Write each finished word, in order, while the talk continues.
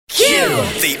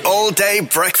The All Day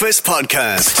Breakfast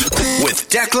Podcast with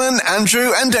Declan,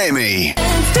 Andrew and Amy.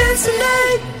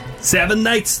 7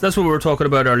 nights, that's what we were talking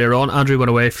about earlier on. Andrew went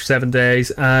away for 7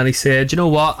 days and he said, you know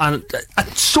what, and I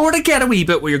sort of get a wee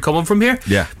bit where you're coming from here.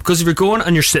 Yeah. Because if you're going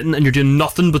and you're sitting and you're doing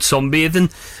nothing but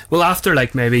sunbathing, well, after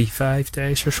like maybe 5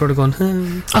 days you're sort of going,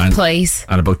 please.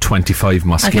 And about 25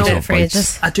 mosquito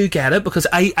bites. I do get it, because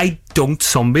I don't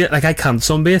sunbathe. Like, I can't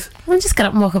sunbathe. Well, just get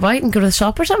up and walk about and go to the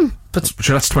shop or something. But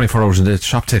sure, that's 24 hours a day. The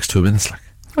shop takes 2 minutes, like.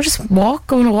 Or just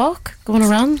go on a walk, go on a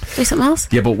run, do something else.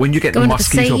 Yeah, but when you get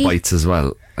mosquito bites as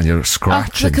well, and you're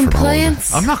scratching the for the whole day.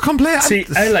 complaints. I'm not complaining. See,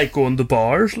 I like going to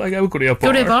bars. Like, I would go to a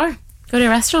bar. Go to a bar, go to a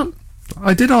restaurant.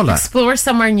 I did all that. Explore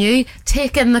somewhere new,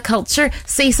 take in the culture,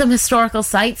 see some historical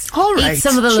sites, All right. eat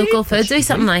some of the local food, do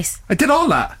something nice. I did all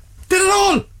that. Did it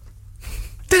all.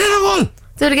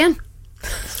 Do it again.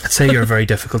 I'd say you're very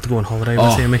difficult to go on holiday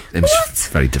with, Amy. It's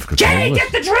very difficult. Jenny,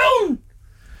 get the drone!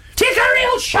 Take a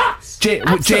real shots!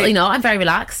 Absolutely not, I'm very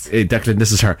relaxed. Hey, Declan,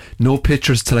 this is her. No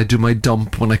pictures till I do my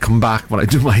dump when I come back, when I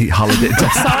do my holiday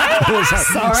dump.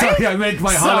 Sorry, I meant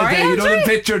my holiday. You know the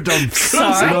picture dump.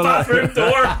 Sorry. Bathroom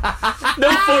door.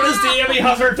 No photos to Amy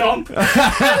has her dump.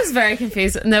 I was very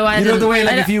confused. No, I You didn't. know the way,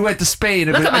 like, if you went to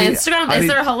Spain. Look at my Instagram. Is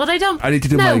there a holiday dump? I need to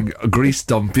do my grease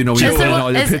dump. You know, you put in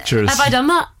all your pictures. Have I done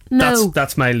that? No.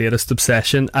 That's my latest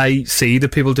obsession. I see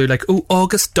that people do like,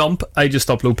 August dump. I just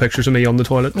upload pictures of me on the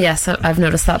toilet. Yes, I've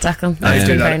noticed that, Declan. I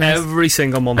do that very nice. every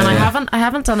single month. And I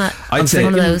haven't done it. It's one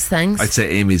of those things. I'd say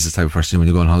Amy's the type of person when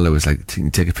you go on holiday, it's like,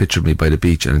 take a picture of me by the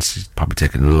beach, and it's probably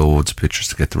taking loads of pictures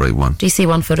to get the right one. Do you see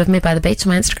one photo of me by the beach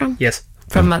on my Instagram? Yes.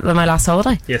 From my last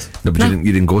holiday? Yes. No, but you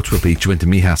didn't go to a beach. You went to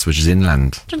Mijas, which is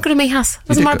inland. Didn't go to Mijas. It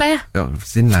was in Marbella. Oh,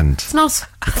 it's inland. It's not.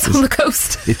 It's on the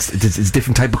coast. It's a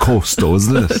different type of coast, though,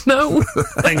 isn't it? No.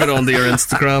 Hang it onto your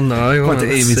Instagram now. What,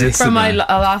 Amy's Instagram? From my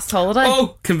last holiday.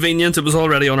 Oh, convenient. It was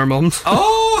already on her mum's.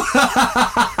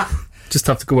 Oh! Just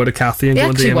have to go out to Kathy and It go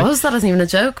into actually Amy. was. That isn't even a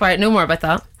joke. Right, no more about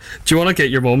that. Do you want to get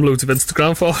your mum loads of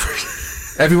Instagram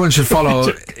followers? Everyone should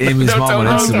follow Amy's mum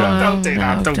on Instagram. Don't do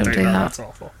that. Don't do that. that. That's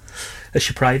awful. Is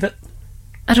she private?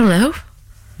 I don't know.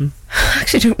 I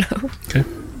actually don't know. Okay.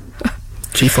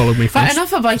 She followed me first. But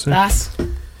enough about that.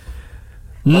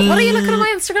 What are you looking at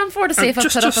my Instagram for? To see if I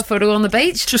put up a photo on the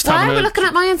beach? Why are we looking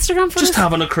at my Instagram for? Just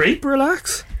having a creep,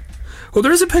 relax. Oh,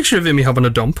 there is a picture of Amy having a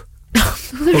dump.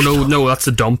 No, that's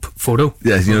a dump photo.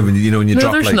 Yeah, you know when you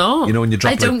drop there's like not. you know when you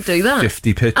drop I don't do that.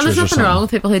 50 pictures. And there's or nothing something. wrong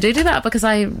with people who do that, because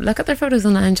I look at their photos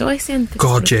and I enjoy seeing pictures.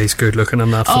 God, Jay's good looking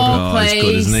in that photo. Oh, he's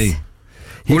good, isn't he?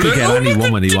 He could get any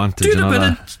woman he wanted. You know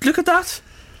that? Look at that.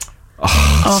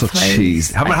 Oh, so please.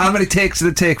 cheese. How many takes did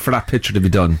it take for that picture to be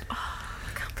done?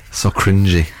 So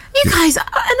cringy. You guys,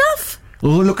 enough. Oh,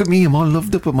 look at me, I'm all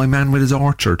loved up with my man with his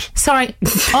orchard. Sorry,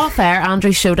 off air,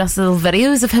 Andrew showed us little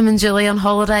videos of him and Julie on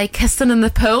holiday kissing in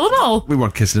the pool and all. We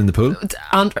weren't kissing in the pool.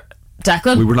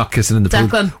 Declan? We were not kissing in the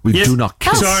Declan. pool. We do not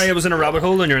kiss. Sorry, I was in a rabbit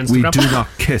hole on your We Instagram. do not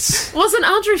kiss. Wasn't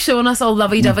Andrew showing us all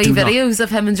lovey-dovey videos of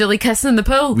him and Julie kissing in the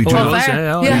pool? We do off not.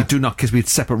 air? We do not kiss. We had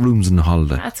separate rooms in the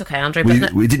holiday. That's okay, Andrew. We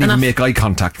but didn't even make eye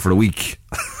contact for a week.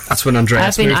 That's when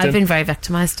Andreas moved in. I've been very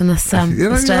victimised in this. You're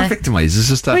this not day. victimised. It's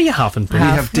just that No, you haven't. we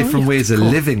have different ways of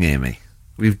living, Amy.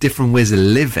 We have different ways of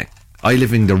living. I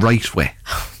living the right way.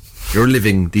 You're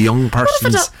living the young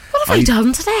person's. What have I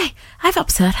done today? I've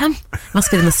upset him. Must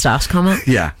be the moustache comment.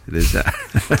 Yeah, it is.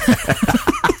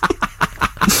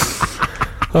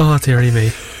 Oh, dearie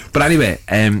me. But anyway,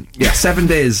 7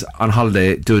 days on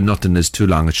holiday doing nothing is too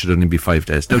long. It should only be 5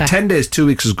 days. Now, 10 days, 2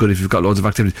 weeks is good if you've got loads of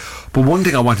activities. But one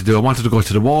thing I wanted to go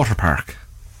to the water park.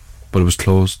 But it was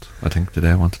closed, I think, today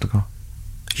I wanted to go.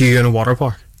 You in a water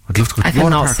park? I'd love to go to I the water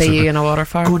cannot park. see you in a water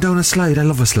park. Go down a slide. I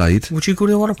love a slide. Would you go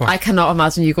to a water park? I cannot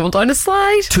imagine you going down a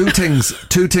slide. Two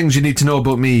things you need to know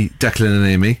about me, Declan and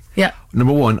Amy. Yeah.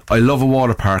 Number one, I love a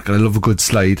water park and I love a good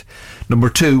slide. Number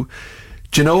two,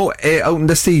 do you know out in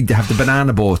the sea they have the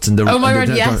banana boats and the Oh my word,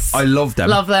 yes. I love them.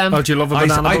 Love them. Oh, do you love a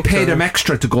banana I boat? pay them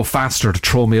extra to go faster to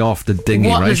throw me off the dinghy,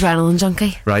 What right? an adrenaline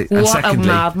junkie. Right. What And secondly,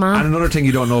 a madman. and another thing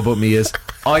you don't know about me is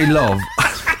I love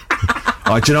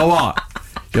oh, do you know what?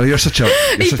 You're such a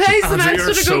He pays them Andrew,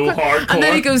 extra to you're go so hardcore. and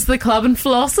then he goes to the club and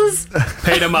flosses.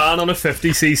 Paid a man on a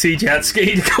 50cc jet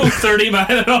ski to go 30 mile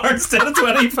an hour instead of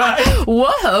 25.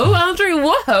 Whoa, Andrew,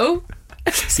 whoa.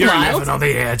 You're Smiled. living on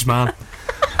the edge, man.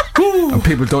 and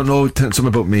people don't know something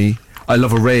about me. I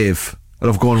love a rave. I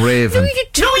love going raving.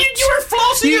 You were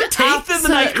flossing your teeth in the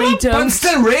nightclub. But I'm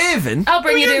still raving. I'll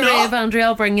bring you to you're a not. rave, Andrew.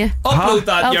 I'll bring you. Upload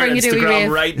that I'll on your bring you to a Instagram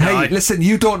rave. right now. Hey, listen,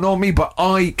 you don't know me, but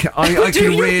I Do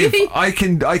can you rave. really? I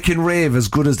can rave as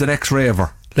good as the next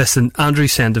raver. Listen, Andrew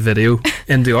sent a video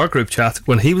into our group chat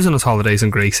when he was on his holidays in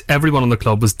Greece. Everyone in the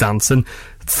club was dancing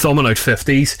thumbing out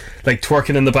 50s, like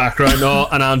twerking in the background,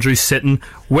 and Andrew's sitting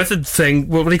with a thing.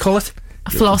 What do you call it?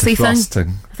 A flossy floss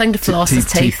thing. A thing to floss his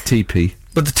teeth. TP.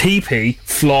 But the TP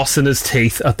flossing his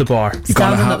teeth at the bar. You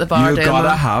gotta at the bar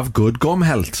have good gum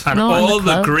health. And all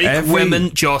the Greek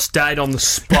women just died on the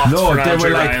spot. No, for they Andrew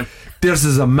were like, Ryan. this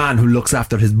is a man who looks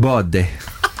after his body.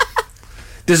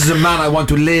 This is a man I want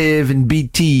to live in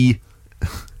BT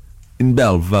in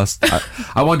Belfast.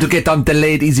 I want to get on the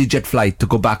late EasyJet flight to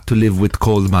go back to live with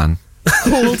Coleman.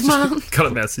 Coleman. Got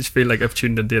a message. Feel like I've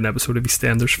tuned into an episode of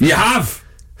EastEnders. You have.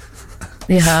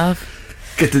 You have.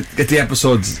 Get the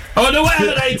episodes. Oh no! I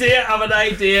have an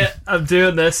idea. I'm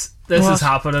doing this. This is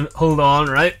happening. Hold on,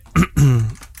 right?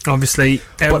 Obviously,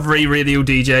 every radio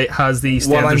DJ has the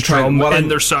EastEnders drum in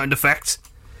their sound effects.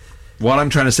 What I'm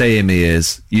trying to say, Amy,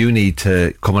 is you need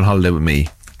to come on holiday with me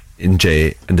in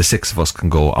Jay, and the 6 of us can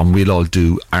go, and we'll all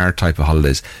do our type of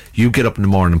holidays. You get up in the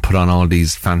morning and put on all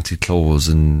these fancy clothes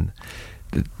and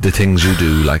the things you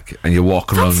do, like, and you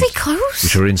walk around fancy clothes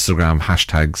with your Instagram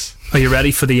hashtags. Are you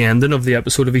ready for the ending of the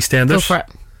episode of EastEnders? Go for it.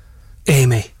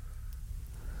 Amy.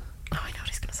 Oh, I know what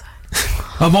he's going to say.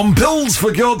 I'm on pills,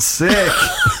 for God's sake.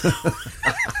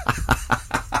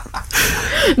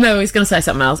 No, he's going to say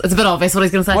something else. It's a bit obvious what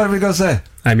he's going to say. What are we going to say?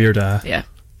 I'm your dad. Yeah.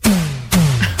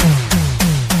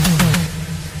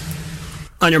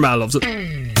 And your man loves it.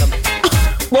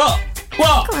 What?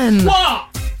 What?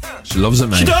 She loves it,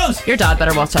 mate. She does. Your dad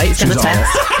better watch out. He's going to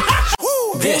text.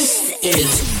 This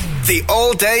is the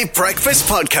All Day Breakfast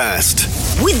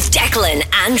Podcast with Declan,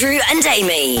 Andrew and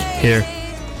Amy. Here,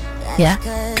 Yeah.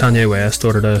 Kanye West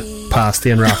ordered a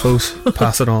pasty and Raffles.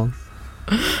 Pass it on.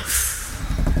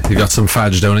 You got some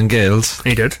fudge down in Gales.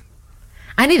 He did.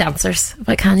 I need answers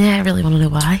about Kanye. I really want to know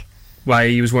why. Why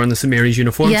he was wearing the St Mary's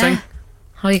uniform thing?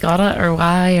 How he got it, or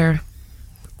why, or...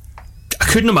 I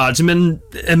couldn't imagine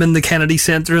him in the Kennedy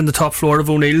Centre in the top floor of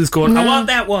O'Neill's going, I want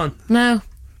that one. No.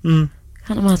 Can't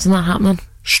imagine that happening.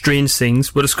 Strange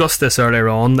things. We discussed this earlier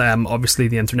on. Obviously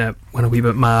the internet went a wee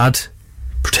bit mad,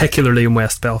 particularly in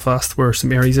West Belfast where St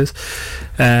Mary's is.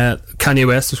 Kanye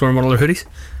West was wearing one of their hoodies.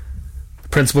 The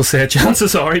principal said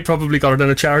chances are he probably got it in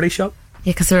a charity shop.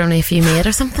 Yeah, because there are only a few made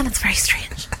or something. It's very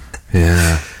strange.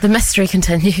 Yeah. The mystery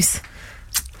continues.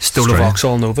 Stole a Strange.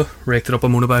 Vauxhall Nova, raked it up a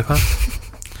Mona bypass.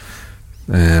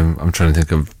 I'm trying to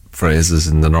think of phrases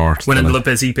in the north. Went into the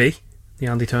busy bee, the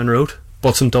Andy Town Road,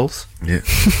 bought some dulls. Yeah.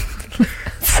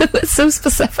 So it's so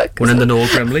specific. Went in the Noel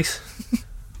Grimleys.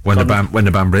 When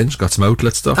the Bambridge got some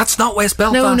outlet stuff. That's not West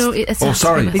Belfast. No, it's Oh, not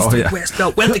sorry. West. Oh, yeah. West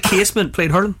Belt. Went to Casement, played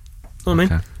hurling. Know what I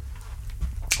mean? Okay.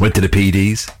 Went to the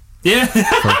PDs Yeah.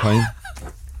 for a pint.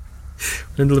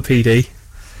 Went into the PD.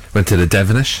 Went to the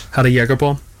Devonish. Had a Jaeger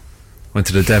bomb. Went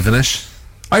to the Devonish.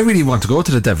 I really want to go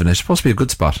to the Devonish. It's supposed to be a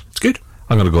good spot. It's good.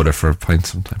 I'm going to go there for a pint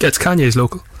sometime. Yeah, it's Kanye's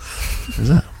local. Is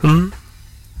it?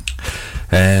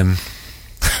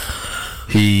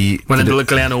 He Went into the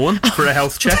Glen Owen for a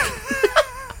health check.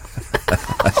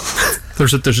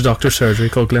 There's a doctor's surgery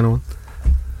called Glen Owen.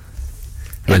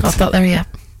 Yeah, got that there, yeah.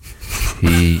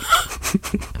 He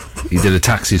did a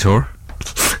taxi tour.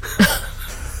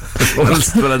 What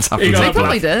else happened? He got He a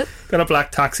probably black, did. got a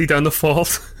black taxi down the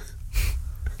falls.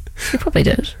 He probably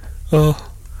did. Oh.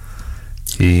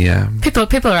 He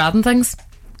People are adding things.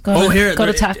 Here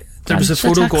Got there was a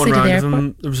photo going around of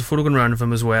him. There was a photo going around of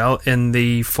him as well in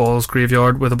the Falls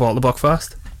graveyard with a bottle of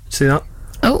Buckfast. See that?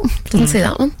 Oh, didn't see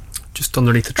that one. Just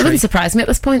underneath the It tree. wouldn't surprise me at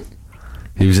this point.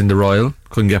 he was in the Royal,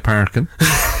 couldn't get parking.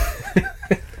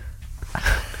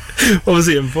 What was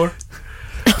he in for?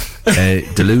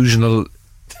 Delusional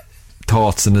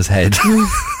thoughts in his head.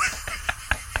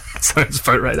 Sounds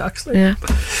about right, actually. Yeah.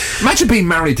 Imagine being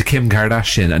married to Kim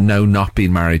Kardashian and now not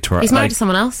being married to her. He's married to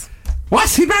someone else. What?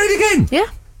 He married again? Yeah.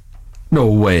 No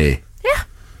way. Yeah.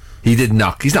 He did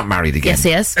not. He's not married again. Yes,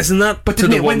 he is. Isn't that But to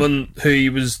didn't the he win- woman who he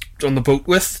was on the boat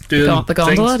with doing The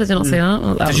gondola, things? did you not see that?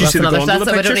 Well, Did you that's see the another gondola set,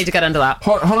 so we don't pictures? need to get into that.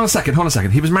 Hold on a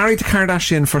second. He was married to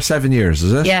Kardashian for 7 years,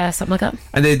 is it? Yeah, something like that.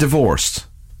 And they divorced.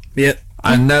 Yeah.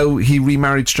 And now he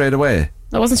remarried straight away.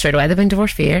 That wasn't straight away. They've been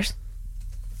divorced for years.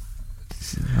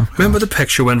 Remember the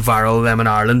picture went viral of them in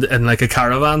Ireland in like a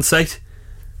caravan site?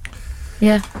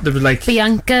 Yeah. They were like,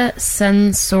 Bianca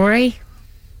Sensori.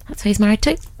 That's who he's married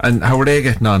to. And how are they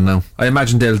getting on now? I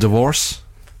imagine they'll divorce.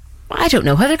 I don't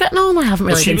know how they're getting on. I haven't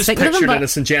really she been was speaking to them. pictured in But a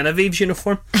St Genevieve's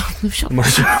uniform. No, shut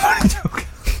up.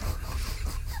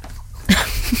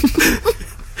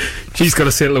 She's got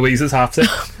a St Louise's hat tip.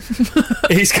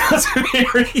 He's got St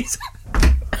Mary's.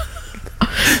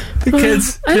 The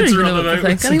kids I don't are even know running what to out with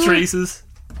think St anymore. Teresa's.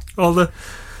 All the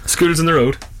schools in the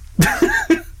road.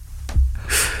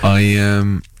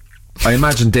 I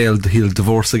imagine he'll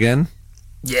divorce again.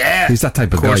 Yeah. He's that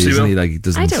type of guy, course he isn't will. he? Like, he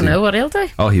doesn't I don't know what he'll do.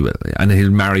 Oh, he will. And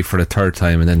he'll marry for the third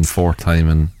time and then fourth time.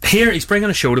 And Here, he's bringing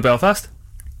a show to Belfast.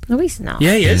 No, he's not.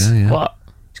 Yeah, he is. Yeah. What?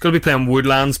 He's going to be playing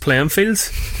Woodlands playing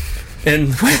fields in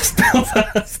West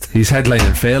Belfast. he's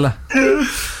headlining Fela.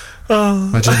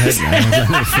 Imagine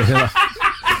headlining Fela.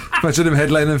 Imagine him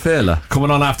headlining Fela. Coming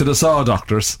on after the Saw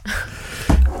Doctors.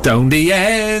 Down the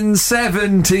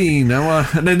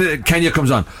N17. And then Kenya comes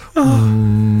on.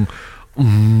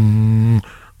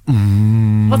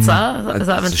 What's that? Is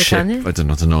that meant to Kanye? I don't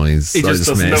know the noise. He just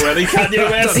doesn't know any Kanye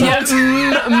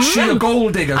West. She a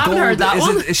gold digger. I haven't heard that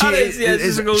one. Is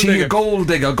she's a gold she digger. a gold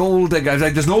digger? Gold digger.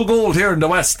 Like, there's no gold here in the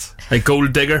West. Like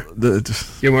Gold Digger.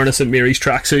 You're wearing a St Mary's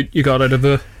tracksuit you got out of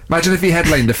a... Imagine if he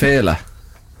headlined the Fela.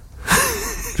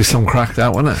 Be some crack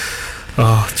that, wouldn't it?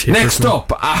 Oh, cheapers, Next man.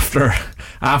 up,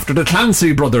 after the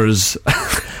Clancy brothers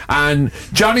and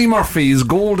Johnny Murphy's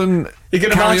golden You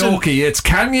can karaoke, it's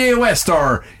Kanye West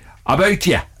or About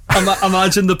Ya.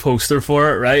 Imagine the poster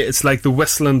for it, right? It's like the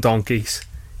Whistling Donkeys.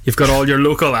 You've got all your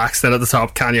local acts, then at the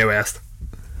top, Kanye West.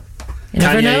 You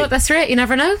never Kanye- know at this rate. You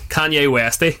never know. Kanye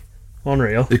Westy.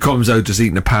 Unreal. He comes out just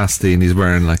eating a pasty and he's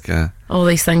wearing like a... All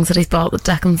these things that he's bought that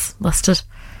Declan's listed.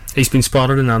 He's been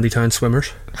spotted in Andytown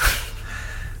Swimmers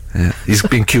Yeah, he's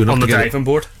been queuing up on to the get it. diving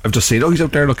board. I've just seen, he's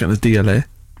out there looking at his DLA.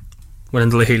 Went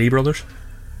into the Healy brothers.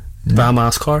 Buy a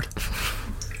mass card.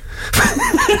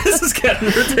 This is getting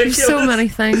ridiculous. So many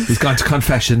things. He's gone to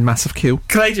confession, massive queue.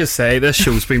 Can I just say, this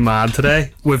show's been mad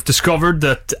today. We've discovered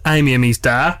that I'm Amy's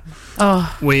dad.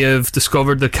 Oh, We have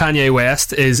discovered that Kanye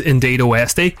West is indeed a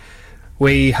Westie.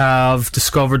 We have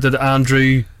discovered that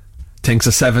Andrew... Thinks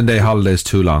a 7-day holiday is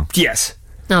too long. Yes.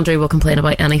 Andrew will complain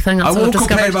about anything. That's I what won't I've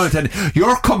complain discovered. about it.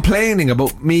 You're complaining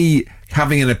about me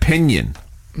having an opinion.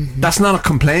 That's not a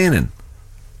complaining.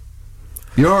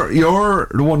 You're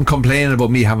the one complaining about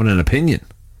me having an opinion.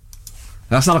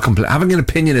 That's not a complaint. Having an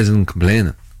opinion isn't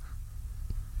complaining.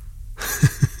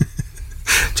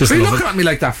 Just What are you love looking it. at me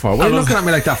like that for? What are you looking at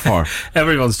me like that for?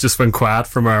 Everyone's just been quiet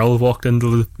from Earl walked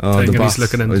into the thing the and boss. he's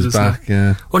looking into He's this. back,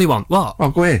 yeah. What do you want? What? Oh,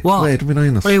 go away. What? Go away, don't be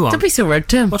annoying us. What do you want? Don't be so rude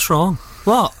to him. What's wrong?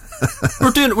 What?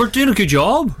 we're doing a good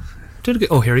job.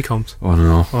 Oh, here he comes. Oh,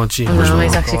 no. Oh, gee. Oh, no,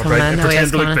 he's actually coming in. No, he Pretend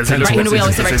is to look coming in. busy. Right, you know, we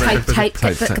always Busy, say, right, busy, type,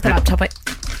 busy. get the laptop out.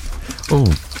 Oh.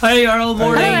 Hey, Earl.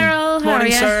 Morning. Hello, Earl. How Morning, are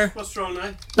you? sir. What's wrong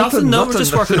now? Nothing. No, we're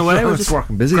just working away. We're We're just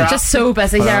working busy. Just so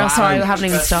busy, Daryl. Sorry, we haven't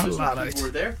even stopped. flat out. We're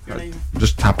there. Your name?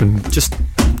 Just happened. Just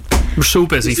we're so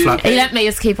busy. Is it Flat. okay? He lent me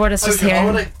his keyboard. It's How was just your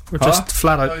here. holiday? We're just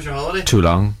flat How out. was your holiday? Too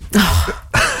long. Yeah,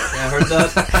 I heard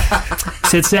that.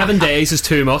 Said 7 days is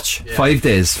too much. 5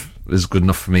 days is good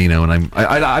enough for me now, and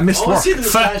I missed Oh, I work. see the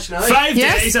moustache now. 5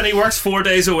 Yes. days and he works 4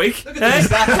 days a week. Look at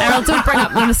the moustache. Earl, don't bring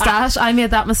up my moustache. I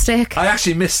made that mistake. I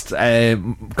actually missed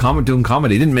doing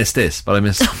comedy. Didn't miss this, but I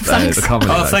missed Thanks. the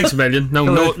comedy. Oh, thanks a million.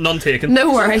 No, none taken.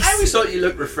 No worries. I always thought you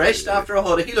looked refreshed after a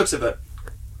holiday. He looks a bit.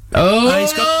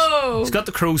 He's got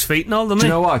the crow's feet and all, doesn't Do he?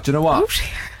 you know what? Do you know Oh, what?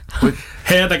 dear.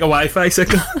 Head like a Wi-Fi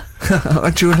signal.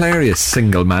 Aren't you hilarious,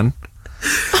 single man?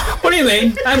 What do you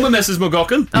mean? I'm with Mrs.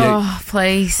 McGuckin. Oh,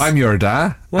 please. I'm your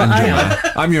dad. Well, and I your am.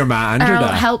 ma. I'm your ma and your Earl,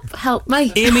 dad. help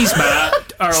me. Amy's ma,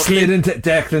 Earl, Slid into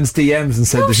Declan's DMs and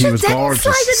said that he was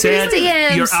gorgeous. said,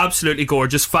 DMs. you're absolutely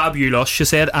gorgeous, fabulous, she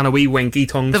said, and a wee winky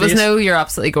tongue There was face. no, you're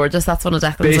absolutely gorgeous. That's one of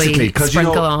Declan's Basically, wee 'cause you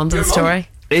sprinkle know, on to the your mum- story.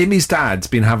 Amy's dad's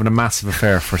been having a massive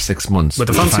affair for 6 months With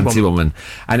a fancy woman,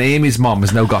 and Amy's mum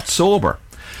has now got sober.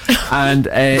 And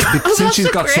since that's she's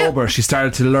so got great. sober, she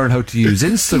started to learn how to use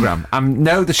Instagram. And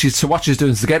now that what she's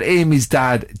doing is to get Amy's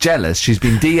dad jealous. She's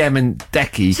been DMing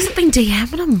Decky, She's been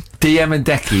DMing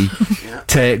him.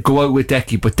 to go out with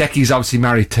Decky, but Decky's obviously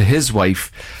married to his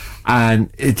wife, and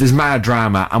it is mad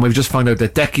drama. And we've just found out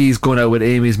that Decky's going out with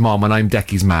Amy's mum, and I'm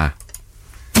Decky's ma.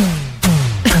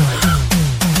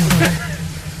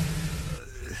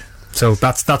 So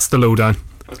that's the lowdown.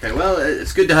 Okay, well,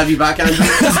 it's good to have you back, Andrew.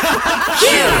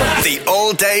 The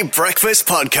All Day Breakfast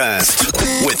Podcast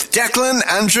with Declan,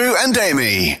 Andrew, and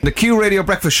Amy. The Q Radio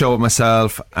Breakfast Show with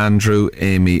myself, Andrew,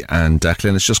 Amy, and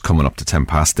Declan. It's just coming up to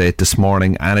 8:10 this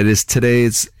morning, and it is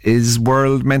today's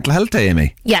World Mental Health Day,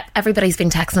 Amy. Yeah, everybody's been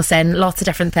texting us in lots of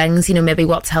different things, you know, maybe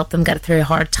what's helped them get through a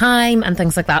hard time and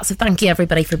things like that. So thank you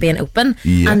everybody for being open.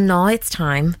 Yeah. And now it's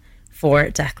time for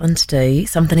Declan to do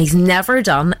something he's never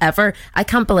done ever. I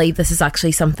can't believe this is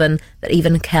actually something that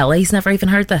even Kelly's never even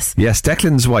heard this. Yes,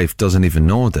 Declan's wife doesn't even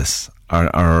know this.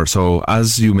 So,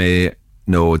 as you may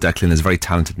know, Declan is a very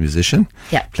talented musician.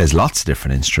 Yeah. Plays lots of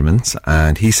different instruments.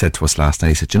 And he said to us last night,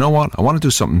 he said, you know what? I want to do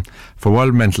something for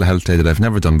World Mental Health Day that I've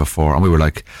never done before. And we were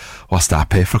like, what's that?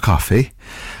 Pay for coffee?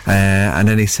 And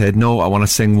then he said, no, I want to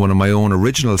sing one of my own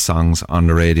original songs on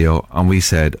the radio. And we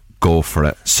said, go for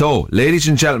it. So, ladies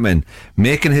and gentlemen,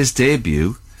 making his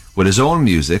debut with his own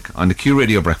music on the Q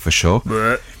Radio Breakfast Show.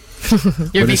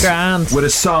 You'll be grand. With a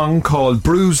song called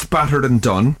Bruised, Battered and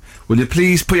Done. Will you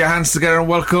please put your hands together and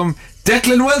welcome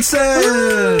Declan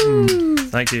Wilson?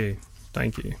 Thank you.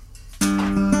 Thank you.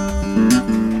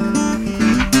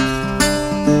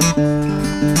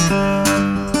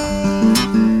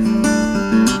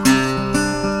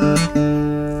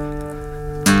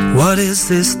 What is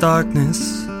this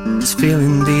darkness? This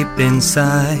feeling deep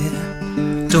inside.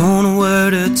 Don't know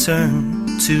where to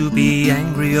turn, to be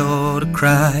angry or to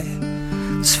cry.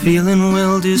 This feeling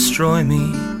will destroy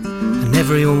me and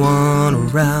everyone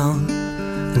around.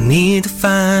 I need to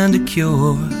find a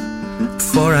cure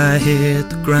before I hit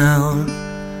the ground.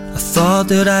 I thought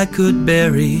that I could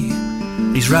bury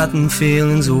these rotten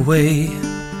feelings away.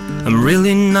 I'm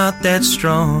really not that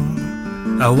strong,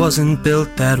 I wasn't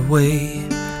built that way.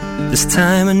 This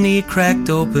time I need cracked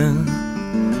open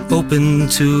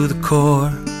to the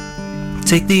core.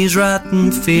 Take these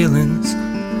rotten feelings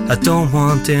I don't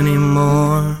want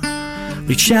anymore.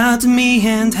 Reach out to me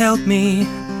and help me,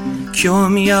 cure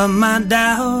me of my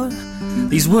doubt.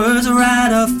 These words are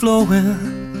right up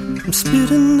flowing, I'm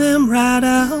spitting them right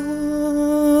out.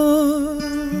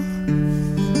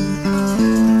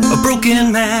 A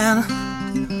broken man,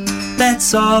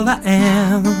 that's all I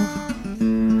am.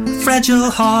 Fragile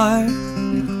heart,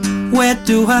 where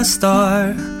do I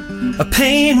start? A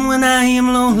pain when I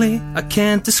am lonely, I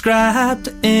can't describe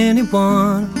to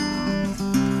anyone.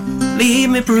 Leave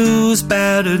me bruised,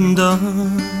 battered and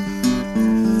done.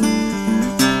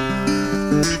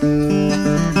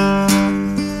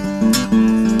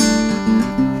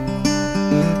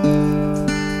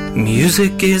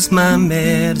 Music is my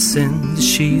medicine to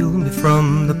shield me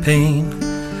from the pain.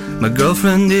 My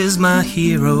girlfriend is my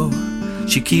hero,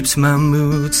 she keeps my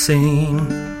mood sane.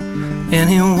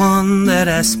 Anyone that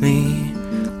asks me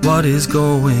what is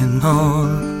going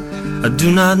on, I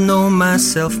do not know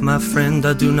myself, my friend,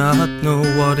 I do not know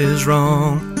what is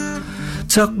wrong.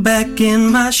 Tucked back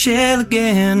in my shell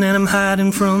again, and I'm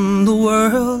hiding from the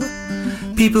world.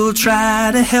 People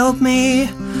try to help me,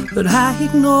 but I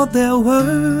ignore their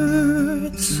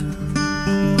words.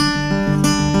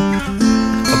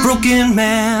 A broken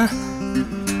man,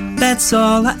 that's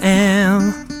all I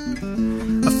am.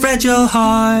 A fragile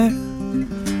heart,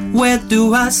 where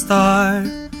do I start?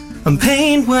 I'm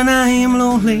pained when I am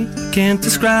lonely, can't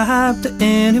describe to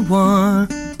anyone.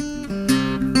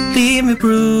 Leave me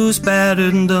bruised,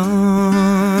 battered and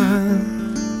done.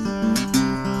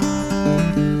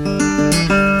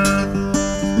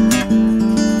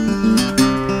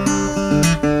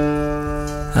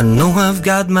 I know I've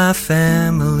got my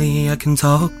family I can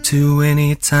talk to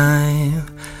anytime.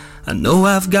 I know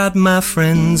I've got my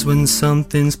friends when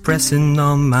something's pressing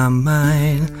on my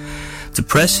mind.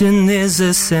 Depression is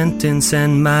a sentence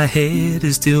and my head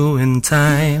is doing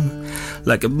time.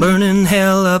 Like a burning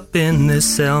hell up in this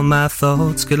cell, my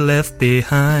thoughts get left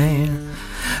behind.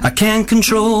 I can't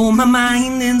control my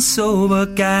mind and so,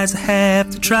 but guys, I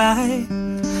have to try.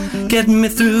 Getting me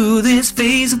through this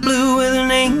phase of blue with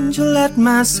an angel at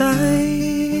my side.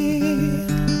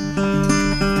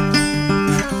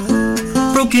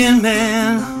 Broken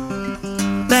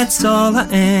man, that's all I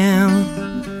am.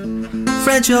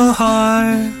 Fragile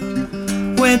heart,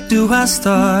 where do I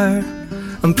start?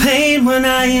 I'm pained when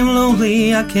I am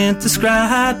lonely, I can't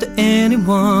describe to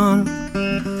anyone.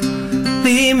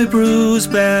 Leave me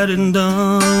bruised, battered and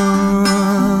done.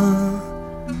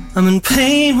 I'm in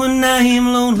pain when I am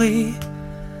lonely,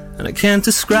 and I can't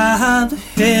describe to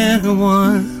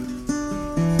anyone.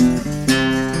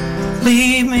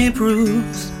 Leave me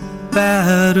bruised,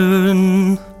 battered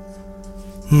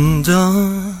and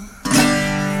done.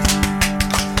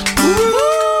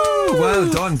 Well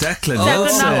done, Declan.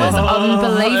 Declan, that was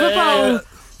unbelievable.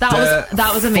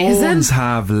 That was amazing. Phones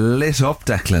have lit up,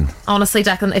 Declan. Honestly,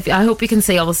 Declan, I hope you can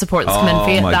see all the support that's come in for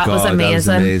you. My That God, was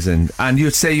amazing. That was amazing. And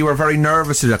you'd say you were very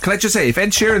nervous to do that. Can I just say, if Ed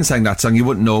Sheeran sang that song, you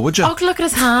wouldn't know, would you? Oh, look at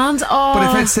his hand. Oh.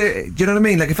 But if Ed say, you know what I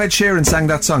mean? Like if Ed Sheeran sang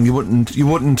that song, you wouldn't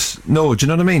know. Do you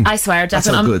know what I mean? I swear, Declan, That's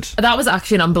how good. that was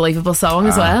actually an unbelievable song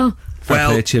as well. Fair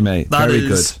play to you, mate. Very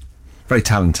good. Very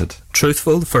talented.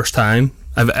 Truthful, the first time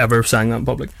I've ever sang that in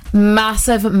public.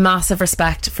 Massive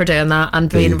respect for doing that and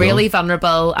being really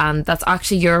vulnerable, and that's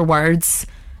actually your words.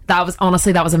 That was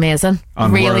amazing.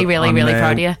 Really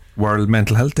proud of you. World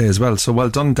Mental Health Day as well, so well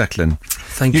done, Declan.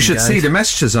 Thank you. You should guys. see the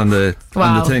messages on the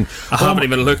thing. I haven't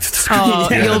even looked at the screen. Oh,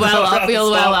 yet.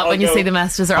 you'll well up when you see the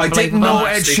messages. Are I didn't unbelievable. know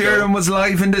Ed Sheeran was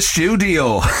live in the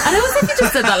studio. And I was like, you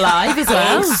just did that live as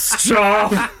well.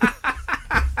 Stop.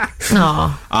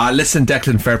 Aw. Listen,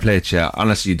 Declan, fair play to you.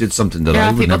 Honestly, you did something that You I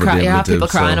have would people, never be able to do. people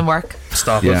crying in work.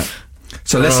 Stop Yeah. it.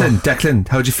 So listen, Declan,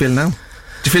 how do you feel now? Do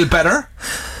you feel better?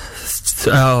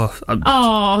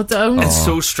 Oh, don't. It's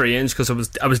so strange because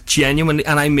I was genuinely,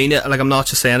 and I mean it, like I'm not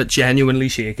just saying it, genuinely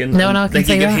shaking. No, And, I can like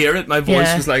see you could that. hear it. My voice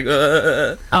Yeah. was like,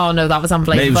 Oh no, that was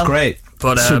unbelievable. It was great.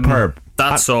 But Superb.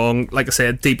 That song, like I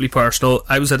said, deeply personal.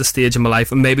 I was at a stage in my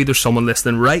life, and maybe there's someone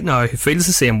listening right now who feels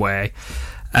the same way,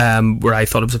 where I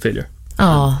thought I was a failure.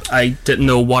 Oh, I didn't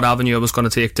know what avenue I was going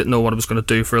to take, didn't know what I was going to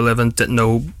do for a living, didn't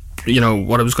know,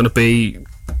 what I was going to be,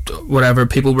 whatever.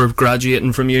 People were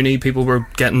graduating from uni, people were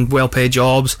getting well-paid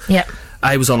jobs. yep.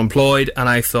 I was unemployed, and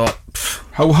I thought,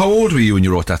 How old were you when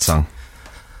you wrote that song?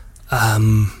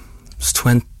 it's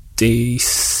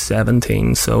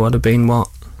 2017, so I'd have been, what,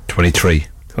 23.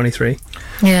 23?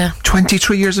 Yeah.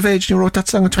 23 years of age and you wrote that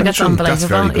song at Like, 23? that's That's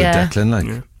very unbelievable, good, yeah. Declan.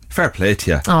 Like, fair play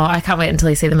to you. Oh, I can't wait until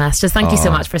you see the messages. Thank you so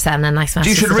much for sending in nice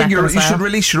messages. You should to Declan as you well. should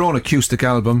release your own acoustic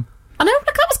album. I know,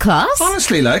 like, that was class.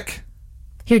 Honestly, like.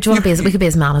 Here, do you want to be we could be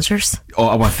as managers? Oh,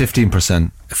 I want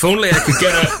 15%. If only I could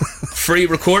get a free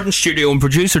recording studio and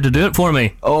producer to do it for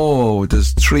me. Oh,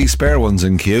 there's 3 spare ones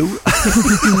in queue.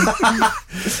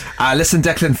 Listen,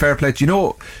 Declan, fair play. You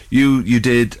know, you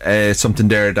did something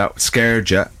there that scared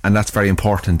you, and that's very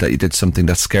important that you did something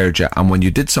that scared you. And when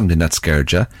you did something that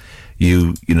scared you,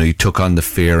 you took on the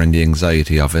fear and the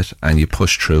anxiety of it, and you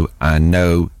pushed through. And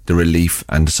now the relief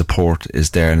and the support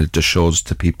is there, and it just shows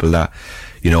to people that,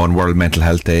 on World Mental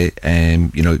Health Day,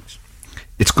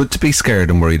 it's good to be scared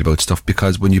and worried about stuff,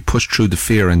 because when you push through the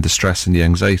fear and the stress and the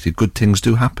anxiety, good things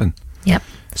do happen. Yep.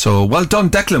 So well done,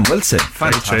 Declan Wilson.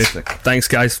 Fantastic. Thanks,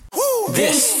 guys.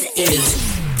 This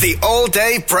is The All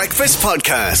Day Breakfast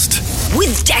Podcast.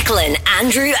 with Declan,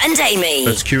 Andrew, and Amy.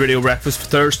 It's Q Radio Breakfast for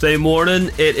Thursday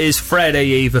morning. It is Friday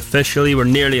Eve officially. We're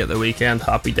nearly at the weekend.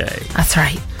 Happy day. That's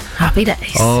right. Happy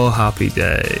days. Oh, happy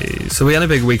days. So we any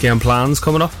big weekend plans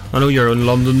coming up? I know you're in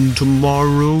London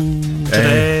tomorrow,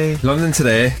 today. London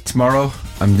today. Tomorrow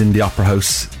I'm in the Opera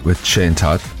House with Shane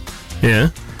Todd. Yeah.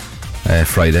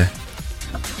 Friday.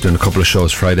 Doing a couple of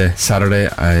shows Friday. Saturday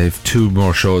I have 2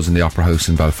 more shows in the Opera House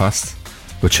in Belfast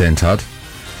with Shane Todd.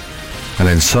 And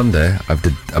then Sunday I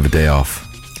have a day off.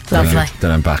 Lovely.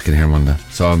 Then I'm back in here Monday.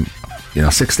 So I'm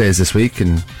 6 days this week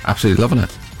and absolutely loving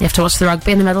it. You have to watch the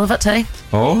rugby in the middle of it too.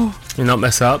 Oh, You're not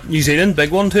mess up. New Zealand, big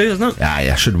one too, isn't it?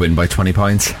 yeah, should win by 20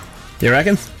 points. You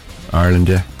reckon? Ireland,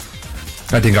 yeah.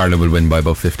 I think Ireland will win by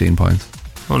about 15 points.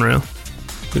 Unreal.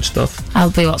 Good stuff.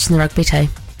 I'll be watching the rugby too.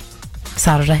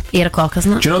 Saturday, 8 o'clock,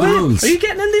 isn't it? Do you know the rules? Are you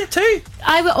getting into it too?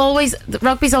 I would always. The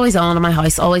rugby's always on in my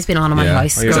house. Always been on in my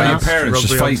house. Oh, your growing up. parents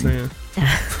just Rugby, fighting.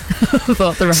 obviously,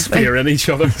 Thought the rugby. spearing each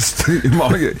other.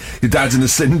 Mom, your dad's in a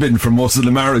sin bin for most of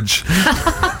the marriage.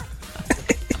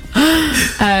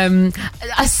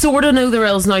 I sort of know the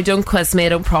rules now. Don't quiz me. I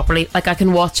don't properly. Like, I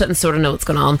can watch it and sort of know what's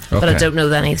going on, but I Okay. don't know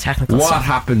any of the technical What stuff.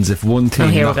 happens if one team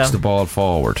here we knocks go. the ball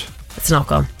forward? It's not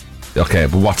gone. Okay,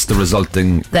 but what's the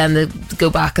resulting? Then they go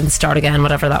back and start again,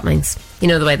 whatever that means. You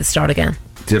know the way they start again.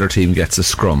 The other team gets a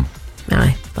scrum.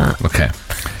 Aye. That. Okay.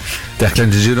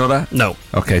 Declan, did you know that? No.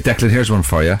 Okay, Declan, here's one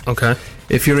for you. Okay.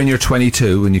 If you're in your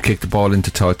 22 and you kick the ball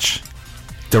into touch,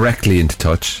 directly into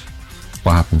touch,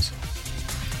 what happens?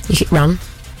 You keep running.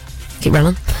 Keep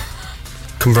running.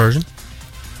 Conversion.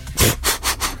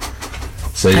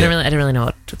 So I don't really know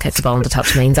what kick the ball into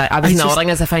touch means. I was nodding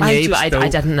as if I knew, but I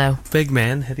didn't know. Big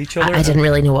men hit each other. I didn't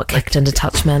really know what kicked into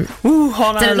touch meant. Ooh,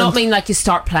 hot Did it not Ireland. mean like you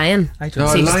start playing? I No, don't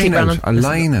So a you just keep line out. running? A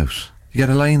line out. You get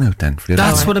a line out then. For your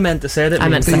That's line. what I meant to say. I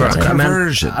meant to say that too.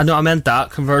 Conversion. I know. I meant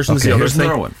that. Conversion is Okay, the other here's thing.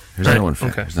 another one. Here's Right, another one for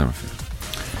you. okay. Here's another one for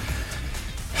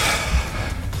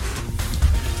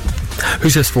you.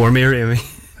 Who's this for, me or Amy?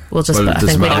 We'll just. Well, it I think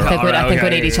doesn't we. matter. I think we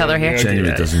need each other here.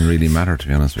 Genuinely, it doesn't really matter, to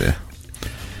be honest with you.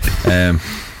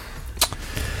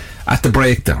 At the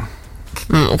breakdown.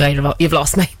 Okay, you've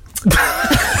lost me.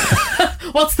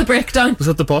 What's the breakdown? Was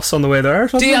that the bus on the way there? Or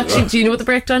Do you something? actually? Do you know what the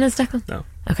breakdown is, Declan? No.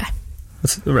 Okay.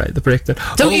 That's right. The breakdown.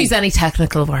 Don't use any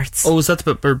technical words. Oh, is that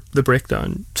the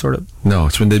breakdown? Sort of. No,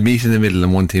 it's when they meet in the middle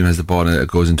and one team has the ball and it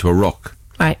goes into a ruck.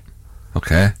 Right.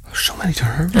 Okay? There's so many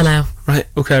terms. I know. Right.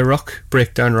 Okay. Ruck.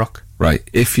 Breakdown. Ruck. Right.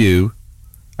 If you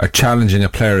are challenging a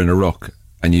player in a ruck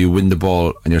and you win the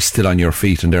ball and you're still on your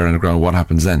feet and they're on the ground, what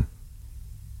happens then?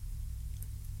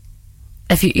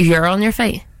 If you're on your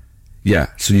feet, Yeah,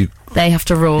 so you... they have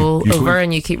to roll You over go-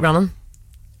 and you keep running.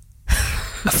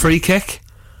 A free kick.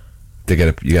 you get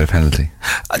a penalty.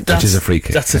 Which is a free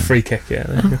kick. That's a free kick. Yeah.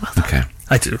 there you go. Okay.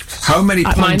 I do. How many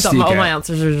points do you All my get?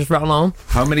 answers are just run on.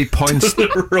 How many points... Roll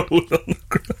on the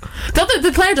ground.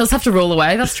 The player does have to roll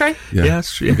away. That's true. Yeah, Yeah,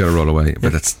 that's true. you got to roll away,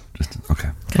 but that's... Okay.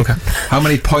 Okay. How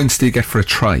many points do you get for a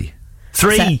try?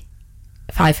 3.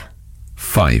 5.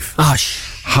 5. Oh,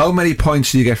 How many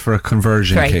points do you get for a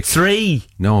conversion 3. kick? 3.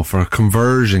 No, for a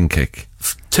conversion kick.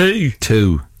 2.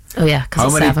 2. Oh yeah,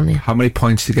 because it's 7. Yeah. How many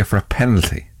points do you get for a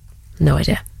penalty? No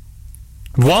idea.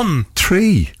 1.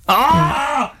 3.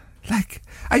 Ah! Like,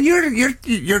 and you're.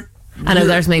 I know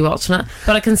there's me watching it,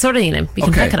 but I can sort of, you can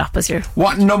Okay. pick it up as your.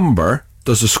 What number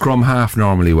does a scrum half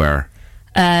normally wear?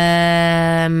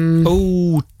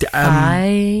 Oh,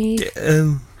 5.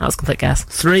 That was a complete guess.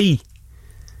 3.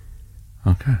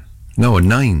 Okay. No, a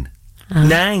 9.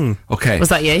 9. Okay. Was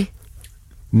that you?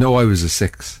 No, I was a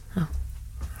 6. Oh.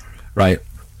 Right.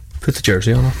 Put the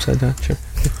jersey on upside down, sure.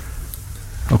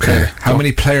 Okay. How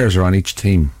many players are on each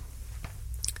team?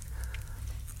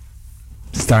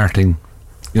 Starting.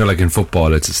 Like in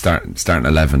football, it's a starting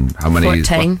 11. How many?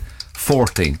 14.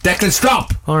 14. Declan,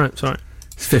 stop! Alright, sorry.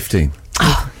 It's 15.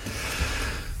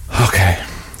 Okay.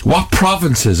 What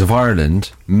provinces of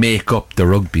Ireland make up the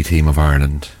rugby team of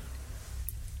Ireland?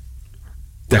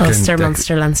 Ulster,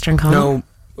 Munster, Leinster and Connacht.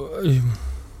 No.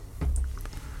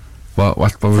 What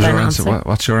was Did I your not answer? answer?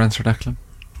 What's your answer, Declan?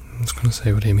 I was going to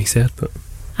say what Amy said, but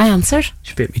I answered.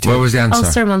 she beat me to What it. was the answer?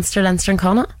 Ulster, Munster, Leinster and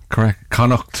Connacht. Correct.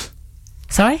 Connacht.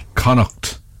 Sorry?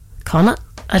 Connacht. Connacht?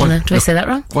 I don't know. Did I say that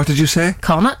wrong? What did you say?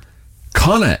 Connacht?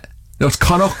 Connacht. No, it's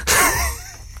Connacht.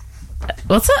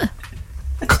 What's it?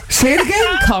 Say it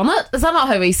again. Connacht? Is that not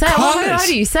how we say it? Connacht. How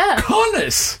do you say it?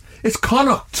 Connacht. It's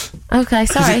Connacht. Okay,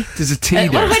 sorry. There's a T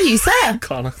How there. do you say it?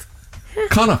 Connacht.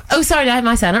 Connacht. Oh, sorry, am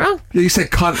I saying it wrong? You said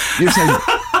You said.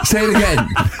 Say it again.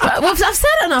 Well, I've said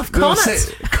it enough. No, Connacht.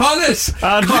 say- Connacht.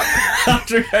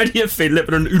 Andrew, how do you feel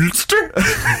living in Ulster?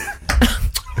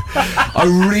 I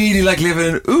really like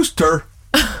living in Ulster.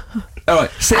 All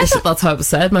right. Say I it. thought that's how it was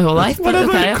said my whole life. But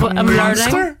okay, I'm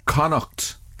learning.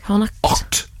 Connacht. Connacht.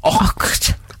 Oct.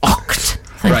 Oct. Oct.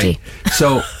 Thank Right. you.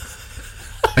 So,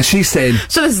 and she's saying,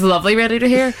 So this is lovely radio to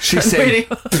hear. She's saying-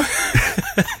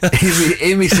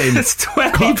 Amy saying, It's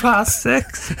 20 past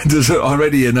 6. there's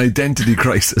already an identity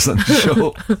crisis on the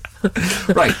show.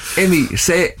 Right, Amy,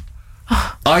 say,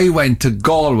 I went to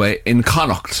Galway in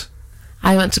Connacht.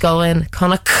 I went to go in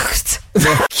Connacht.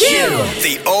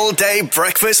 The All Day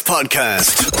Breakfast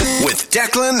Podcast with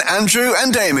Declan, Andrew,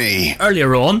 and Amy.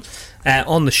 Earlier on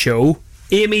the show,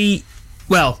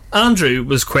 Andrew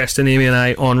was questioning Amy and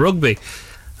I on rugby,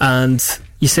 and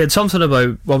you said something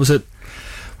about, what was it?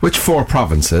 Which 4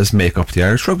 provinces make up the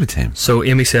Irish rugby team? So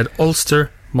Amy said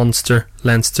Ulster, Munster,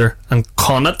 Leinster and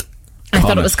Connacht. I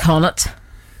thought it was Connacht.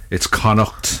 It's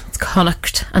Connacht. It's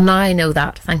Connacht. And now I know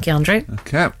that. Thank you, Andrew.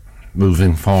 Okay,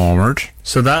 moving forward.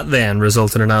 So that then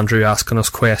resulted in Andrew asking us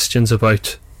questions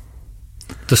about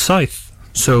the south.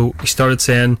 So he started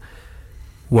saying,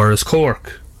 where is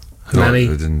Cork? How No, many?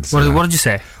 I didn't say What that. did you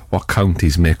say? What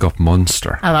counties make up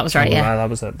Munster? Oh, that was right, yeah. That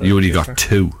was it. You only got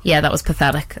 2. Yeah, that was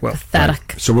pathetic. Well,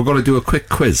 pathetic. So we're going to do a quick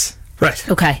quiz. Right.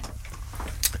 Okay.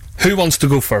 Who wants to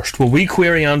go first? Will we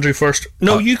query Andrew first?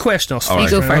 No, you question us. all You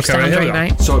right. go first, Okay, right, Andrew, here we go.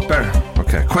 right? So it better.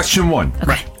 Okay, question 1.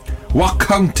 Okay. What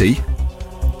county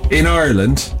in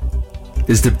Ireland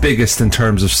is the biggest in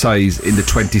terms of size in the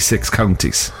 26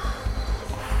 counties?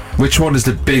 Which one is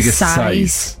the biggest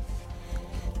size?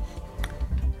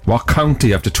 What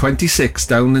county of the 26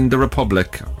 down in the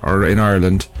Republic or in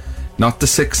Ireland, not the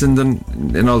 6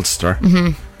 in Ulster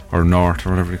or North or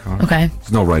whatever you call it? Okay.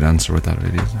 There's no right answer with that,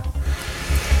 really, is there?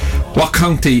 What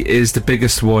county is the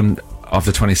biggest one of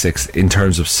the 26 in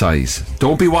terms of size?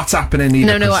 Don't be WhatsApping in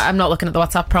either. No, 'cause I'm not looking at the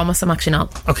WhatsApp, promise. I'm actually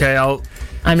not. Okay,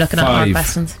 I'm looking at hard 5.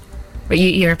 questions. But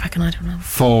you're picking, I don't know.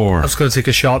 4. I was going to take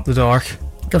a shot in the dark.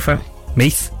 Go for it.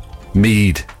 Meath.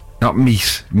 Mead. Not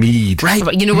meat. Mead. Right.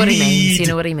 But you know what he means. Mead. You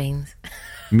know what he means.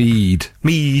 Mead.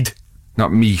 Mead.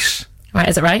 Not meat. Right,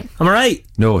 is it right? Am I right?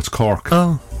 No, it's Cork.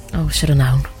 Oh, Oh, should have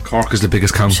known. Cork is the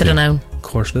biggest county. Should have known. of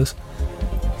course it is.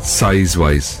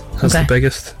 Size-wise. That's Okay. the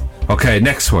biggest. Okay,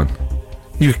 next one.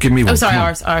 You give me one. Oh, sorry, come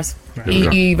on. ours. we You,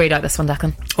 go. you read out this one,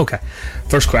 Declan. Okay.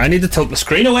 First question. I need to tilt the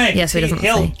screen away. Yes, he doesn't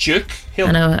He'll see. juke. He'll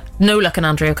I know. No looking,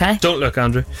 Andrew, okay? Don't look,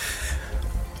 Andrew.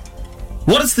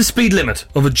 What is the speed limit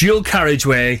of a dual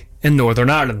carriageway in Northern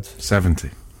Ireland?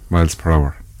 70 miles per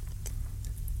hour.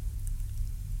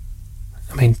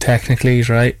 I mean, technically he's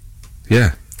right.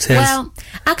 Yeah. It says Well,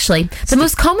 actually, the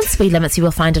most common speed limits you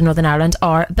will find in Northern Ireland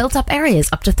are built-up areas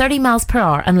up to 30 miles per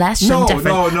hour, unless shown No,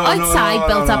 different. no, Outside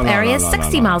built-up areas,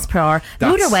 60 miles per hour.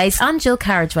 That's- Motorways and dual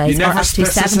carriageways You are never up to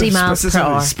 70 miles per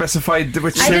hour. specified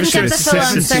which I didn't get the full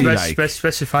answer.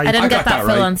 specify. I didn't I get got that that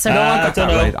full right. answer. I got don't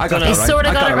that know. right. I got Don't that know. right. He sorta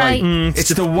I got it right. It's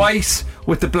the white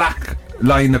with the black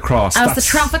line across. As the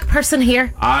traffic person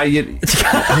here, as a I'm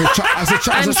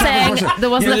traffic saying person, there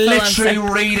wasn't you a full literally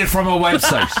answer. read it from a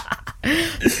website.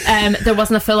 There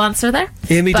wasn't a full answer there.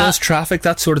 Amy But- does traffic.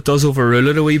 That sort of does overrule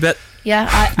it a wee bit. Yeah,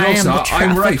 I am the traffic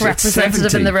I'm right. It's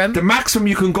representative 70. in the room. The maximum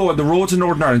you can go on the roads in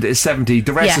Northern Ireland is 70.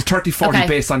 The rest is 30, 40 Okay.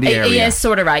 based on the He area. is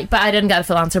sort of right, but I didn't get a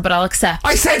full answer, but I'll accept.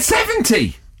 I said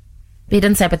 70. But you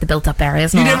didn't say about the built-up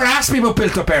areas. You No. never asked me about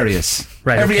built-up areas.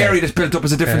 Right, Every okay. area that's built up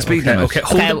is a different speed limit. Okay,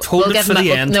 hold Okay, it, hold we'll it give for him the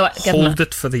that. end. No, give him Hold that.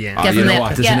 it for the end. Oh, Give you him know it.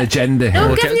 what? There's Yeah. an agenda here. No,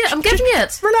 I'm Okay. giving you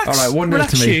it. Relax. All right, 1-0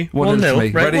 Relax to me. you. 1-0 to me.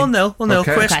 Right, Ready? 1-0. 1-0.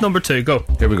 Okay. Question Okay. number 2. Go.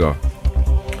 Here we go.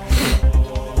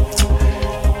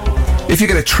 If you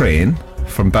get a train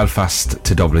from Belfast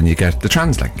to Dublin, you get the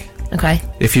Translink. Okay.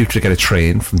 If you were to get a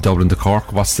train from Dublin to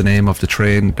Cork, what's the name of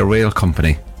the rail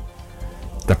company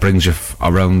that brings you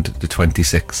around the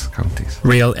 26 counties?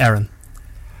 Real Aaron.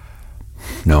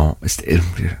 No, it's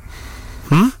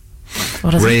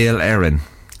What is it? Rail Erin.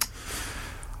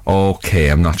 Okay,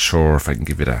 I'm not sure if I can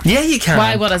give you that. Yeah, you can.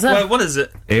 Why, what is it? Well, what is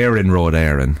it? Erin Road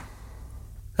Erin.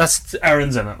 That's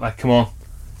Aaron's in it. Like, come on.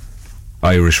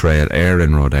 Irish Rail,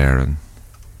 Erin Road Erin.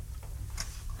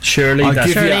 Surely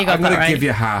that's Surely you got I'm going that to right. give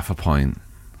you half a point.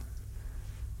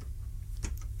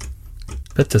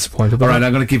 a bit disappointed. All right,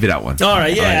 I'm going to give you that one. All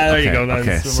right, yeah, there you okay, go. That's-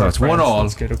 Okay, so we're it's friends. 1-1.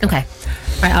 That's good, Okay.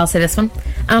 Right, I'll say this one.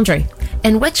 Andrew,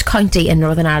 in which county in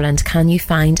Northern Ireland can you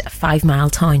find a 5 Mile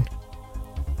town?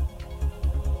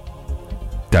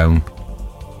 Down.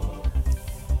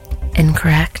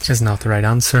 Incorrect. Is not the right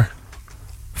answer.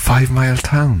 5 Mile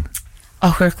Town.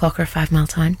 Ochre, Clocker, 5 Mile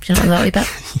town. Do you know that wee bit?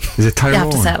 Is it Tyrone? You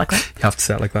have to say it like that. You have to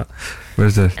say it like that. Where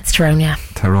is it? It's Tyrone, yeah.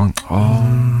 Tyrone.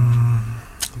 Oh.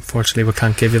 Unfortunately, we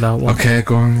can't give you that one. Okay,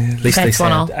 go on. At least Okay, they it's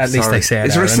said. 1-1. At least Sorry. they said.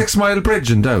 Is there a Aaron. 6 Mile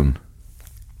bridge in Down?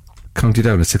 County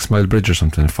Down, a 6 Mile bridge or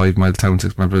something? A 5 Mile Town,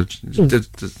 6 Mile bridge.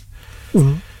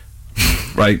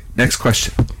 Right, next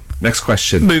question. Next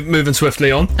question. Moving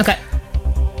swiftly on. Okay.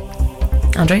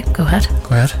 Andrew, go ahead.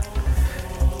 Go ahead.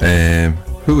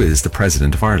 Who is the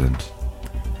President of Ireland?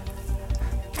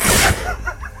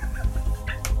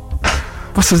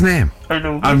 What's his name? I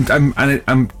know.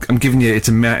 I'm giving you. It's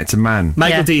a man.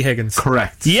 Michael Yeah. D. Higgins.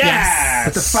 Correct. Yes.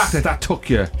 But the fact that took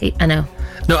you. I know.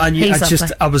 No, I knew. He's I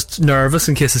lovely. was nervous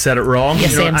in case I said it wrong. Yeah,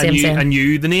 You know, same. I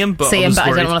knew the name, but I Same, was but I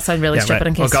worried. didn't want to sound really Yeah, stupid right.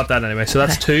 in case. I got that anyway. So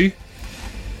that's Okay.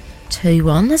 2.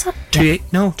 2-1, is it? 2-8.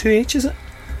 No, 2H is it?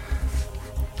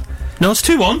 No, it's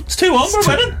 2-1. It's 2-1.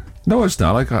 We're winning. No, it's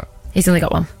not. I got. He's only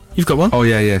got one. You've got one. Oh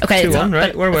yeah. Okay, 2-1,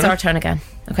 right, we're it's winning. our turn again.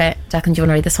 Okay, Declan, do you want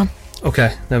to read this one?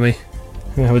 Okay, let me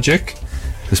have a joke.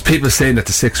 There's people saying that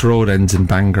the 6 road ends in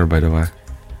Bangor, by the way.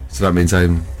 So that means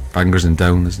Bangor's in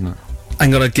Down, isn't it? I'm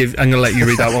gonna let you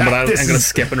read that one, but I'm This gonna is-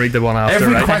 skip and read the one after.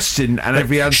 Every right? question and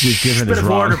every answer you've given Bit is of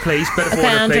wrong. order, please. Bit of Okay,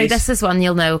 order, Andrew, please. this is one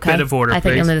you'll know, okay? Bit of order, I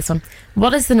think please. you'll know this one.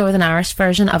 What is the Northern Irish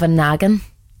version of a naggin?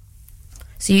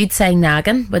 So you'd say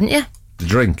naggin, wouldn't you? The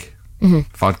drink.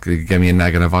 Vodka. You gave me a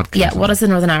naggin of vodka. Yeah, what is the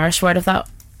Northern Irish word of that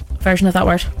version of that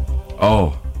word?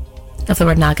 Oh, Of the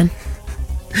word naggin.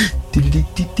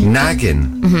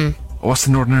 naggin. What's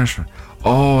the Northern Irish one?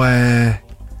 Oh,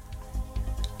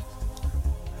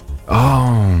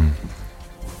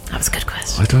 That was a good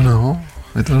question.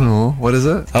 I don't know. What is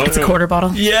it? It's a quarter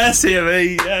bottle. Yes,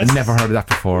 Amy. Yes. I've never heard of that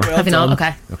before. Have you not?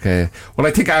 Okay. Okay. Well,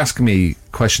 I think asking me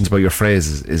questions about your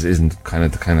phrases isn't kind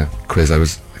of the kind of quiz I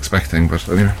was expecting, but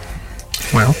anyway.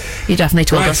 Well, You definitely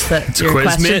told Right. us that It's a your quiz,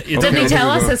 question. mate. You Didn't Okay, he tell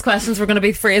here we us go. his questions were going to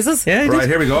be phrases? yeah. Right,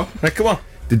 here we go. Right, come on.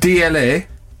 The DLA,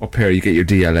 up here, you get your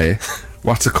DLA.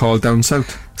 What's it called down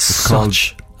south? It's called.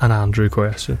 Such an Andrew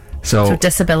question. So So,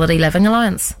 disability living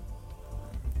allowance.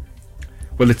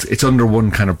 well, it's under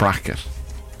one kind of bracket.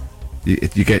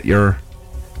 You get your.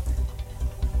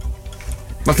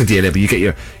 Not the DLA, but you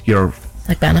get your.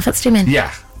 Like benefits, do you mean?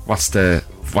 Yeah. What do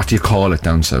you call it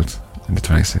down south in the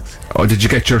 26th? Oh, did you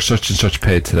get your such and such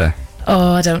paid today?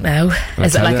 Oh, I don't know.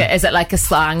 Is it tell like you. is it like a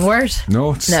slang word?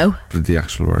 No, it's No. the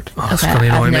actual word. Oh, it's Okay, gonna I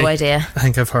have annoy no me. idea. I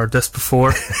think I've heard this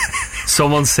before.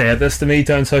 Someone said this to me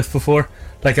down south before.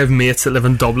 Like, I've mates that live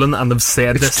in Dublin and they've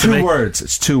said this It's to me. 2 words.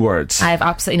 It's 2 words. I have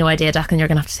absolutely no idea, Declan. You're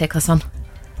going to have to take this one.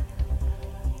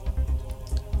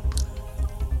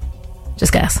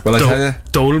 Just guess. Well, I tell you,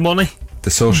 Dole money. the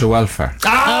social welfare.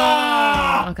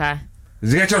 Okay.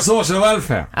 Did you get your social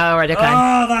welfare? Oh, right, okay.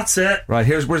 Oh, that's it. Right,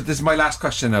 this is my last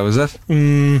question now, is it?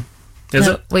 Is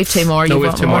No, it? We've 2 more. No, You've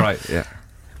we've got 2 one more. All right, yeah.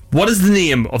 What is the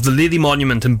name of the lady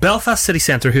monument in Belfast city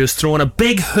centre who is throwing a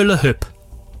big hula hoop?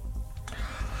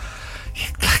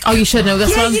 Oh, you should know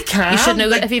this Yeah, one. you can. You should know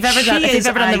Like, that. If you've ever done, she if you've is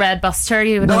ever done the a- red bus tour,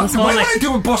 you would know No, this why one. would I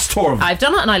do a bus tour? I've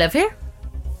done it and I live here.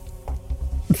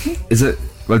 Is it?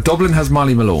 Well, Dublin has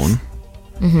Molly Malone.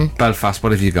 Belfast,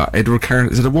 what have you got? Edward Kern,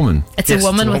 is it a woman? It's Yes, a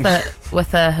woman it's a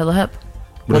with a hula hoop.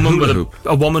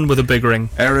 A woman with a big ring.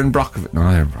 Erin Brockovich. No,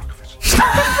 not Erin Brockovich.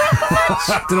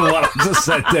 I don't know what I just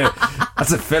said there.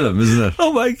 That's a film, isn't it?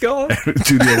 Oh my god.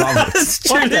 Julia Roberts. It's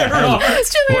Julia Roberts.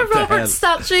 It's Julia What the Roberts'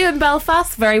 statue in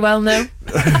Belfast. Very well known.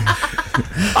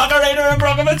 Operator and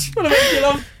Brockovich. What about you,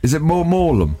 love? Is it Mo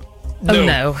Molam? Oh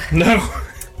no. No.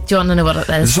 Do you want to know what it Is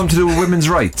it is? something to do with women's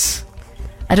rights?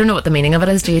 I don't know what the meaning of it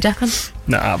is. Do you, Declan?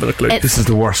 Nah, but a clue. It's- This is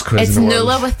the worst quiz It's in the world.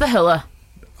 Nuala with the hula.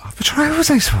 But how was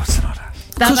I supposed to know that?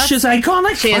 Because she's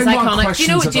iconic. She is I want iconic. Do you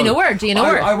know questions her? Do you know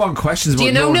her? I want questions Do about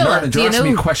you know Northern Nuala? Ireland. Do You're you asking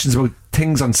me know- questions about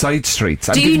things on side streets.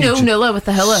 I'm Do you giving know Nuala with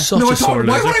the hula? Such No, a I sore don't.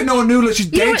 Why loser. would I know Nuala? She's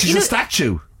You know dead. what- She's you a know-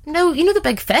 statue. No, you know the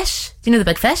big fish? Do you know the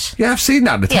big fish? Yeah, I've seen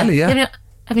that on the telly, yeah. You know,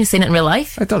 have you seen it in real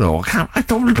life? I don't know. I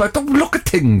don't look at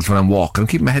things when I'm walking. I'm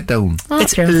keeping my head down. Oh,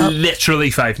 It's that's your fault. literally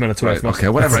 5 minutes away Right, from us. okay,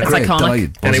 whatever. It's Great, iconic.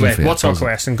 delighted. Buzzing Anyway, for you, what's our buzzing.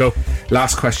 question? Go.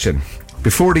 Last question.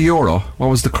 Before the euro, what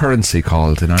was the currency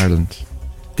called in Ireland?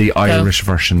 The Irish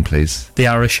version, please. The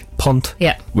Irish punt.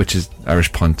 Yeah. Which is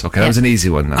Irish punt. Okay, that Yeah. was an easy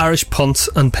one now. Irish punts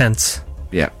and pence.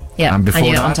 Yeah. Yeah, And before I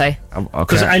knew that, that okay.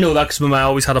 Because I know that because my mum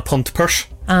always had a punt purse.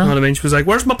 You know what I mean? She was like,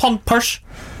 "Where's my punt purse?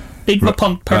 Need my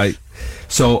punt purse." Right.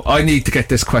 So I need to get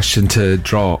this question to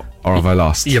draw, or have I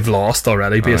lost? You've lost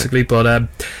already, basically. But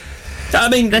I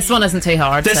mean, This one isn't too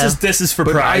hard. this so. is for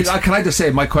But pride. can I just say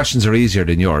my questions are easier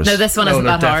than yours? No, this one No, isn't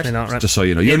they're that hard. definitely not right. Just so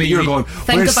you know, Yeah, you're you- going.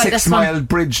 Think Where's about 6 this one. Mile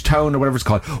Bridge Town or whatever it's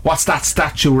called? What's that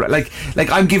statue? Like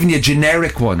I'm giving you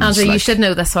generic ones. Andrew, you like- should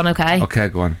know this one, okay? Okay,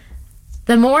 go on.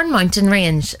 The Mourne Mountain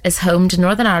Range is home to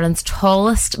Northern Ireland's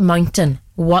tallest mountain.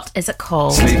 What is it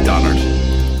called? Sleep Donard.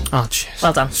 Oh, jeez.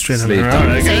 Well done. Straight in Sleep there. down.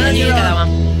 Alright, See, okay. you get that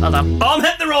one. Well done. Oh, I'm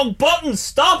hitting the wrong button.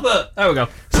 Stop it. There we go.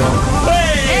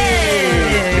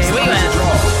 We win.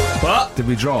 What? Did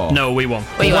we draw? No, we won.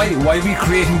 We Why won. are we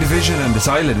creating division in this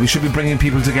island? We should be bringing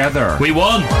people together. We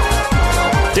won.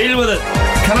 Deal with it.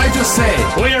 Can I just say,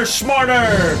 We are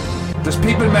smarter. there's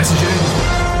people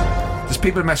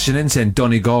messaging in saying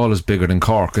Donegal is bigger than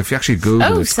Cork. If you actually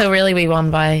Google Oh, it, so really we won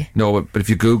by... no, but if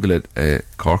you Google it,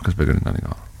 Cork is bigger than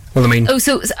Donegal. Well, I mean, Oh,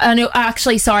 so I know.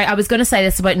 Actually, sorry, I was going to say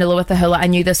this about Nuala with the hula. I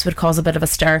knew this would cause a bit of a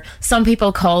stir. Some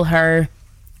people call her,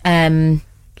 listen,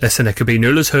 it could be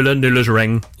Nuala's hula, Nuala's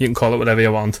ring. You can call it whatever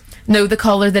you want. no, they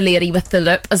call her the lady with the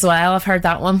loop as well. I've heard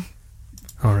that one.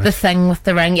 All right. The thing with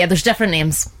the ring. Yeah, there's different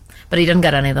names, but he didn't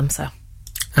get any of them. So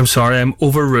I'm sorry, I'm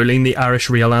overruling the Irish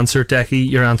real answer, Decky.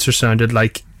 Your answer sounded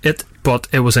like it, but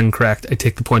it was incorrect. I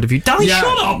take the point of view. Danny, shut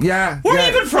up! Yeah. Where are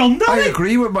you even from, I Danny?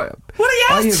 agree with my... What are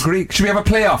you I at? agree. Should we have a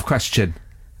playoff question?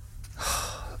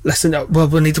 Listen, well,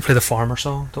 we need to play the farmer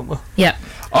song, don't we? yeah,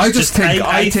 I just think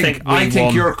I think we I think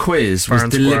won your quiz was fair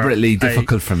and square. deliberately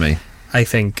difficult for me. I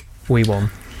think we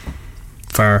won.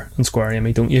 Fair and square,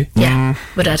 Amy, don't you? yeah,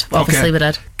 we did. Obviously, Okay. we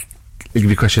did. I'll give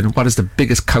you a question. What is the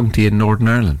biggest county in Northern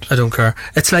Ireland? I don't care.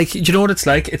 It's like, do you know what it's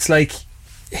like? It's like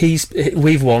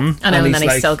we've won. I know, and then he's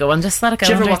like, still going. Just let it go.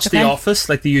 do you ever Andrew, watch it's The okay. Office,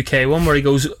 like the UK one, where he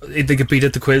goes, they get beat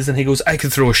at the quiz, and he goes, "I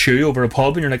could throw a shoe over a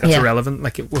pub," and you're like, "That's Yeah. irrelevant."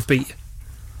 Like we've beat.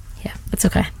 Yeah, it's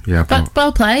okay. Yeah, But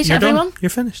well played, You're everyone. done. You're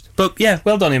finished. But yeah,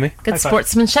 well done, Amy. Good High five.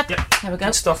 sportsmanship. Yep. There we go.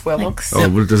 Good stuff. Well done. Thanks. Oh,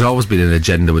 well, there's always been an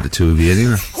agenda with the two of you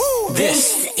anyway.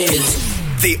 This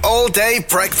is The All Day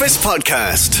Breakfast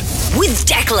Podcast. with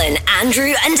Declan,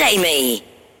 Andrew, and Amy.